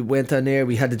 we went on there.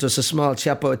 We had just a small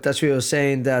chat, but that's what I was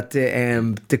saying, that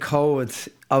the COVID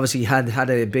obviously had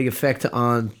a big effect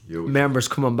on members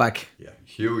coming back. Yeah,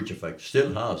 huge effect.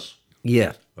 Still has.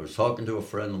 Yeah. I was talking to a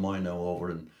friend of mine now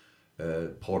over in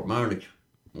Portmarnock,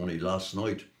 only last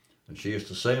night, and she has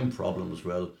the same problem as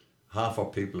well. Half our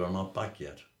people are not back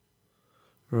yet.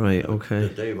 Right, okay.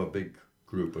 They have a big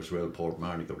group as well,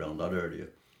 Portmarnock, around that area.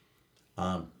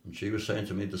 And she was saying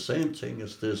to me the same thing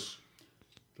as this.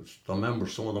 Some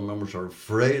of the members are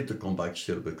afraid to come back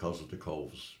still because of the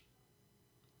COVIDs.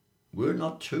 We're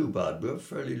not too bad. We're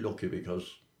fairly lucky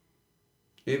because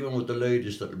even with the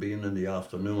ladies that are being in the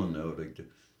afternoon now,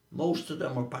 most of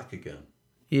them are back again.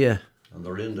 Yeah. And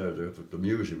they're in there with the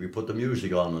music. We put the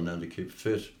music on and then they keep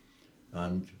fit.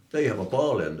 And they have a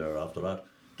ball in there after that.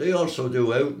 They also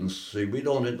do outings. See, we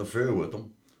don't interfere with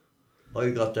them.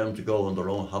 I got them to go on their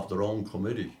own, have their own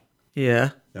committee. Yeah.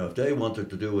 Now, if they wanted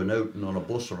to do an outing on a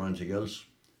bus or anything else,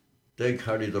 they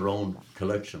carry their own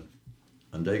collection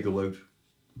and they go out.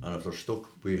 And if they're stuck,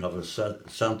 we have a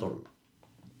centre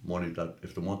money that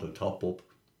if they want to top up,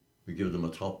 we give them a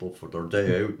top up for their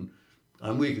day out.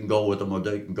 And we can go with them or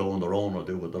they can go on their own or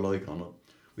do what they like on it.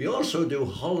 We also do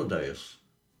holidays.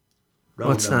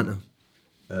 What's that now?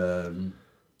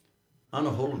 Anna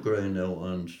Hulgrain now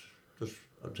and just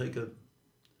I take a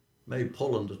May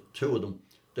Pullen, the two of them,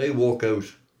 they walk out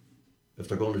if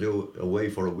they're going to do away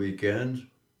for a weekend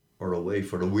or away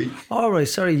for a week. All right,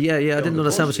 sorry, yeah, I didn't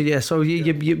understand what you. Yeah, so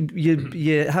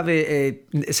you have a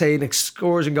say an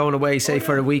excursion going away, say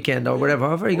for a weekend or whatever.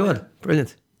 Oh, very good,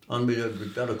 brilliant. And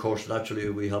then of course naturally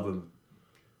we have a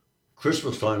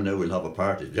Christmas time now. We'll have a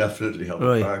party, definitely have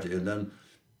a party, and then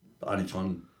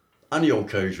anytime, any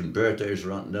occasion, birthdays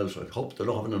or anything else. I hope they're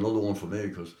not having another one for me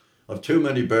because I have too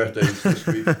many birthdays this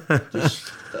week.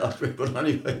 But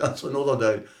anyway, that's another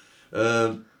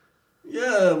day.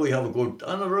 Yeah, we have a good,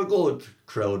 and they're a good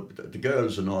crowd. The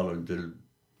girls and all are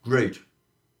great.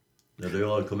 Yeah, they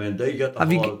all come in. They get the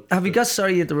Have you got?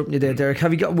 Sorry, interrupting you there, Derek.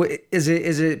 Have you got? Is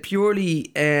it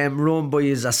purely run by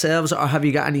yourselves, or have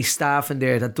you got any staff in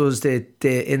there that does the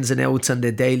ins and outs and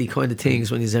the daily kind of things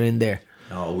when you're in there?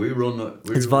 No, we run.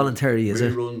 It's voluntary, is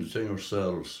it? We run the thing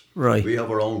ourselves. Right. We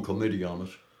have our own committee on it,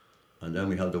 and then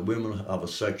we have the women have a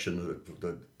section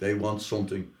that they want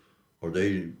something, or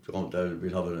we'll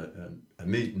have a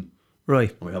meeting. Right.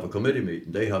 And we have a committee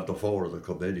meeting. They have the four of the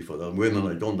committee for that. Women,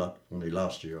 I done that only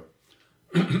last year.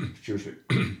 Excuse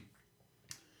me.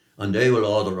 And they will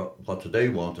order what they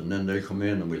want, and then they come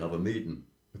in and we'll have a meeting,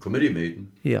 a committee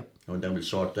meeting. Yeah. And then we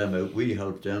sort them out. We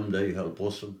help them, they help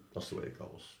us, and that's the way it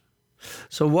goes.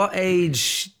 So, what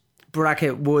age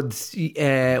bracket would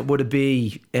it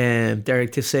be,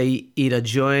 Derek, to say either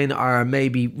join or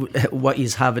maybe what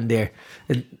he's having there?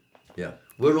 Yeah,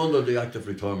 we're under the Active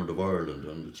Retirement of Ireland,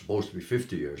 and it's supposed to be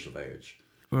 50 years of age.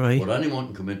 Right. But anyone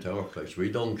can come into our place.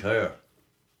 We don't care.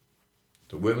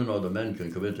 The women or the men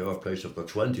can come into our place if they're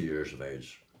 20 years of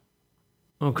age.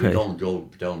 Okay. We don't go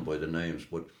down by the names,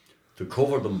 but to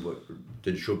cover them,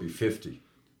 they should be 50.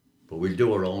 But we'll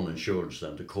do our own insurance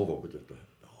then to cover with it.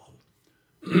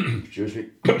 Excuse me.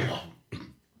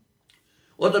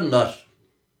 Other than that,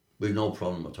 we've no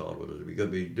problem at all with it.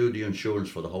 We do the insurance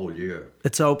for the whole year.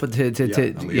 It's open to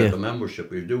and we have the membership.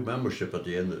 We do membership at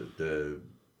the end of the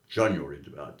January,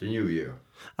 the new year.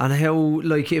 And how,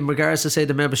 like, in regards to say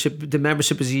the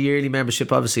membership is a yearly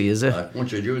membership, obviously, is it?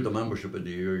 Once you do the membership of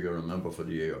the year, you're a member for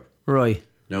the year. Right.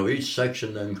 Now each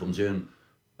section then comes in.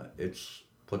 It's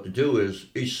what they do is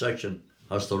each section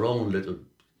has their own little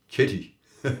kitty.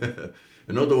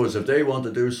 In other words, if they want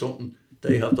to do something,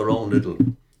 they have their own little.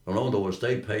 In other words,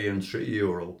 they pay in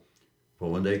 €3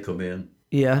 for when they come in.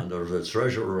 Yeah. And there's a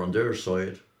treasurer on their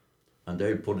side, and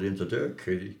they put it into their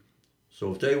kitty.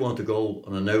 So if they want to go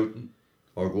on an outing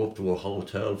or go up to a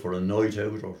hotel for a night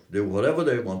out or do whatever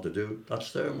they want to do,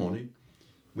 that's their money.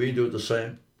 We do the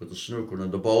same with the snooker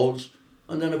and the bowls.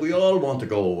 And then if we all want to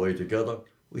go away together,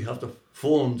 we have to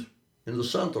fund in the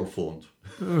centre fund.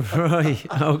 Right,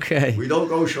 okay. We don't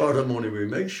go short of money. We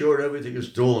make sure everything is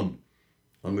done.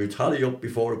 And we tally up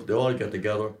before they all get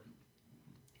together.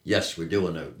 Yes, we're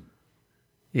doing it.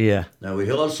 Yeah. Now we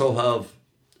also have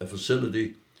a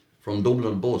facility from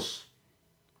Dublin Bus.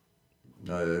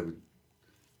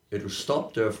 It was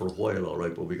stopped there for a while, all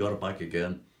right, but we got it back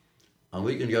again. And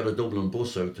we can get a Dublin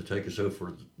bus out to take us out for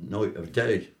a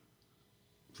day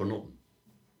for nothing.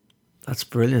 That's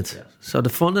brilliant. Yeah. So the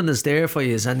funding is there for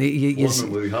you, and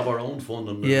we have our own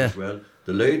funding as well.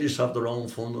 The ladies have their own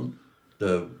funding.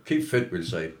 The Keep Fit, we'll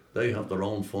say, they have their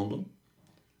own funding.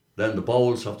 Then the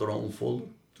bowls have their own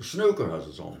funding. The snooker has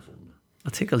its own funding.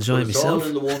 I think I'll join myself. It's all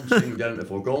in the one thing. Then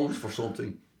if we're going for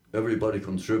something, everybody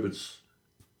contributes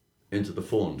into the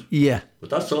fund. Yeah. But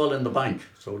that's all in the bank.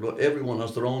 So everyone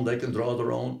has their own. They can draw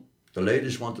their own. The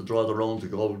ladies want to draw their own to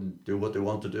go and do what they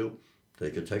want to do.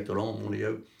 They can take their own money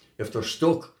out. If they're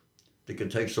stuck, they can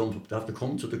take some. They have to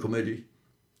come to the committee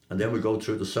And then we go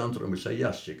through the centre and we say,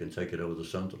 yes, you can take it out of the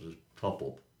centre to top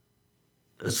up.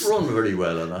 It's run very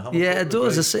well, and I have it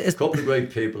does. A couple of great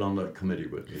people on that committee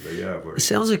with me. They are very. It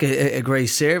sounds like a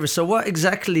great service. So, what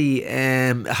exactly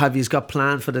have you got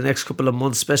planned for the next couple of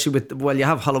months? Especially with you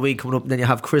have Halloween coming up, and then you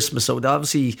have Christmas. So,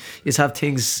 obviously, you have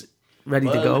things ready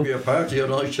to go. There'll be a party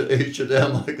on each of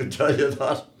them. I can tell you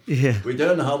that. Yeah. We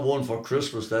then have one for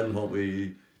Christmas. Then what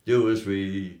we do is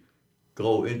we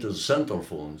go into the centre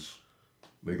funds.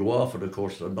 We go off, and of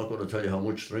course, I'm not going to tell you how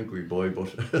much drink we buy,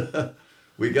 but.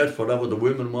 We get whatever the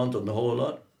women want and the whole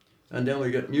lot. And then we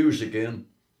get music in.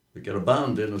 We get a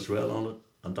band in as well on it.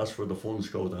 And that's where the funds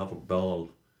go to have a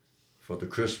ball for the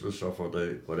Christmas or for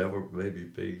the whatever maybe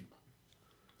be.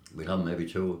 We have maybe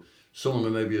two.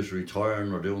 Someone maybe is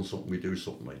retiring or doing something. We do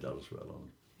something like that as well on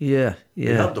it. Yeah. We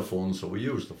have the funds, so we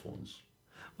use the funds.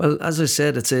 Well, as I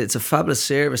said, it's a fabulous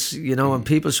service, and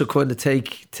people should kind of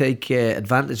take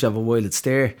advantage of it while it's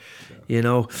there,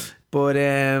 But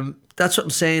that's what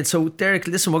I'm saying. So, Derek,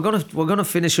 listen, we're gonna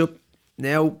finish up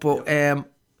now. But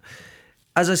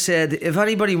as I said, if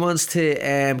anybody wants to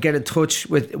get in touch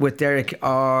with Derek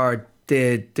or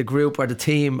the group or the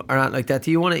team or anything like that,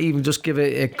 do you want to even just give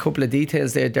a couple of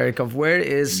details there, Derek, of where it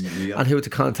is and who to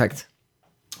contact?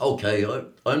 Okay,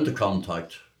 I'm the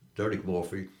contact, Derek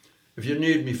Murphy. If you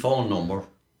need my phone number,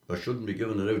 I shouldn't be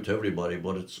giving it out to everybody,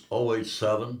 but it's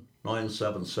 087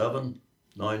 977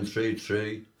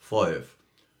 9335.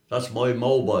 That's my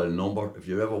mobile number if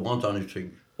you ever want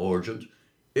anything urgent.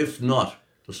 If not,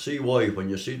 the CY, when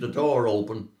you see the door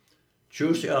open,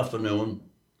 Tuesday afternoon,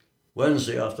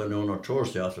 Wednesday afternoon or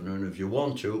Thursday afternoon, if you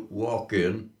want to walk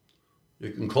in,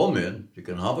 you can come in, you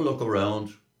can have a look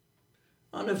around,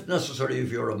 and if necessary,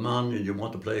 if you're a man and you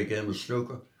want to play a game of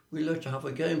snooker, we let you have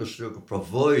a game of snooker,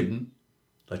 providing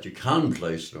that you can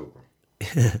play snooker.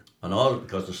 And all,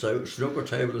 because the snooker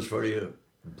table is very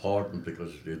important,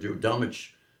 because if you do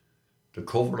damage, the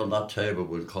cover on that table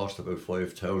will cost about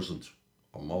 5,000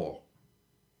 or more.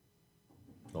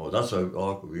 So that's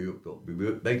how we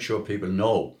make sure people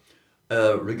know.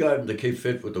 Regarding the Keep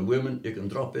Fit with the women, you can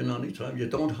drop in anytime. You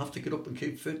don't have to get up and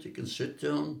keep fit. You can sit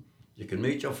down. You can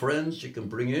meet your friends. You can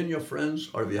bring in your friends.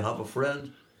 Or if you have a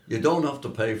friend, you don't have to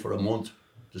pay for a month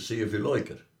to see if you like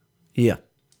it. Yeah.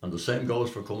 And the same goes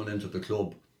for coming into the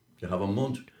club. You have a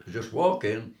month. You just walk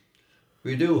in.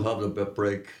 We do have a bit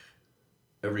break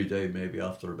every day, maybe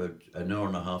after about an hour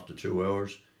and a half to 2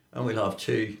 hours, and we'll have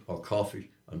tea or coffee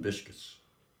and biscuits.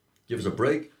 Gives a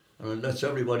break, and it lets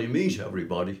everybody meet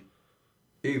everybody,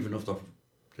 even if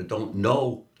they don't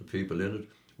know the people in it.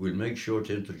 We'll make sure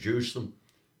to introduce them.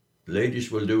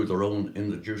 Ladies will do their own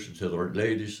introduction to their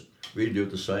ladies. We'll do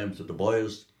the same to the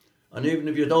boys. And even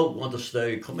if you don't want to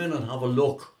stay, come in and have a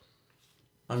look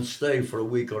and stay for a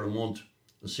week or a month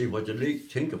and see what you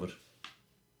think of it.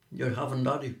 You're having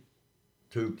that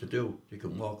to do. You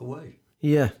can walk away.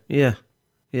 Yeah.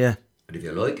 And if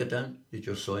you like it, then you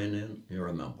just sign in, you're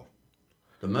a member.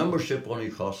 The membership only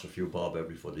costs a few bob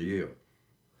for the year,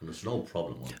 and there's no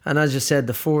problem. And as you said,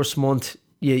 the first month,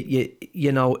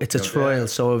 you know, it's a trial.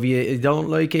 So if you don't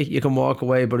like it, you can walk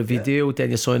away. But if you do,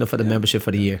 then you sign up for the membership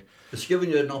for the year. It's giving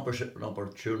you an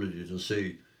opportunity to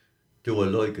see, do I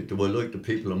like it? Do I like the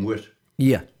people I'm with?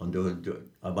 Yeah. And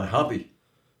am I happy?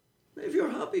 If you're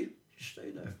happy, you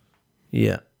stay there.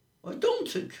 Yeah. I don't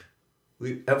think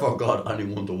we ever got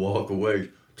anyone to walk away.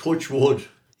 Touch wood.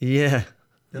 Yeah.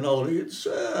 You know, it's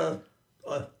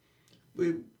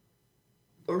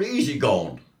we're easy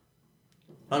going.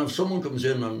 And if someone comes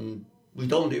in and we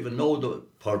don't even know the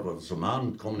part of it's a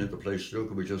man coming in to play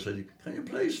snooker, we just say, "Can you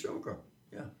play snooker?"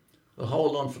 Yeah. Well,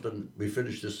 hold on we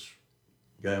finish this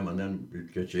game and then we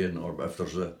get you in, or if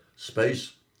there's a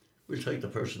space, we'll take the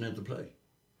person in to play.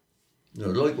 You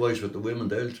know, likewise with the women,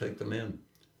 they'll take them in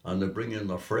and they bring in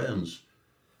their friends.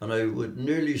 And I would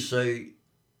nearly say,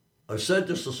 I've said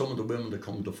this to some of the women that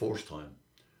come the first time.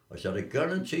 I said, I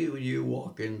guarantee when you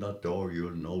walk in that door,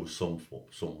 you'll know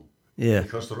someone. Yeah.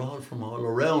 Because they're all from all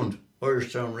around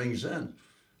Irishtown, Ringsend.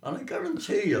 And I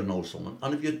guarantee you'll know someone.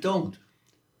 And if you don't,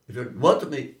 if you want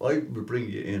me, I will bring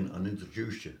you in and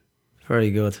introduce you. Very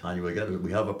good. And you will get it.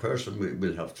 We have a person,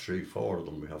 we'll have 3-4 of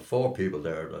them. We have 4 people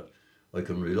there that I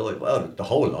can rely, well, the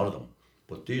whole lot of them.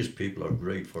 But these people are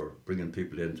great for bringing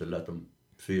people in to let them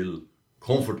feel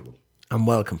comfortable. And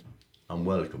welcome. And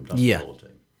welcome, that's the whole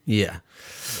thing. Yeah.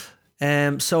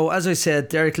 So as I said,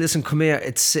 Derek, listen, come here.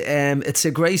 It's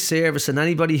a great service, and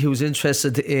anybody who's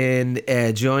interested in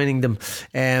joining them,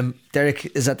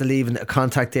 Derek is at the leaving a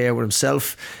contact there with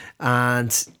himself,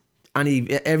 and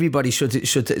everybody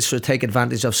should take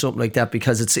advantage of something like that,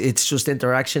 because it's just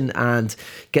interaction and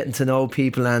getting to know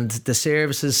people, and the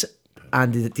services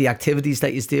and the activities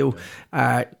that you do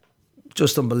are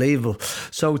just unbelievable.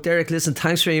 So Derek, listen,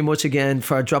 thanks very much again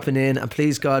for dropping in, and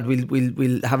please God,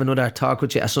 we'll have another talk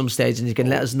with you at some stage, and you can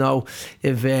let us know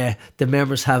if the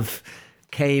members have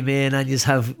came in and you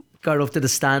have got up to the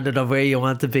standard of where you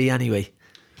want to be anyway.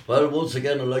 Well, once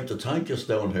again, I'd like to thank you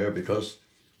down here, because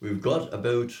we've got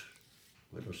about,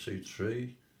 let's see,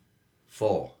 3,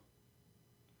 4.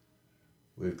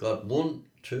 We've got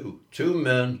 2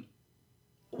 men,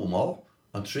 or more,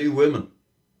 and 3 women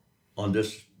on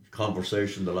this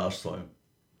conversation the last time.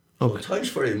 So thanks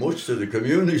very much to the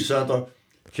community centre.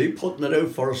 Keep putting it out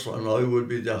for us, and I would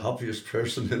be the happiest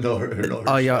person in our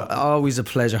Oh, yeah, always a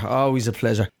pleasure, always a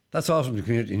pleasure. That's all from the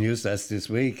Community News Desk this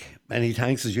week. Many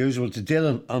thanks as usual to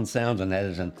Dylan on sound and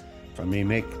editing. From me,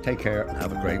 Mick, take care and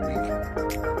have a great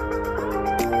week.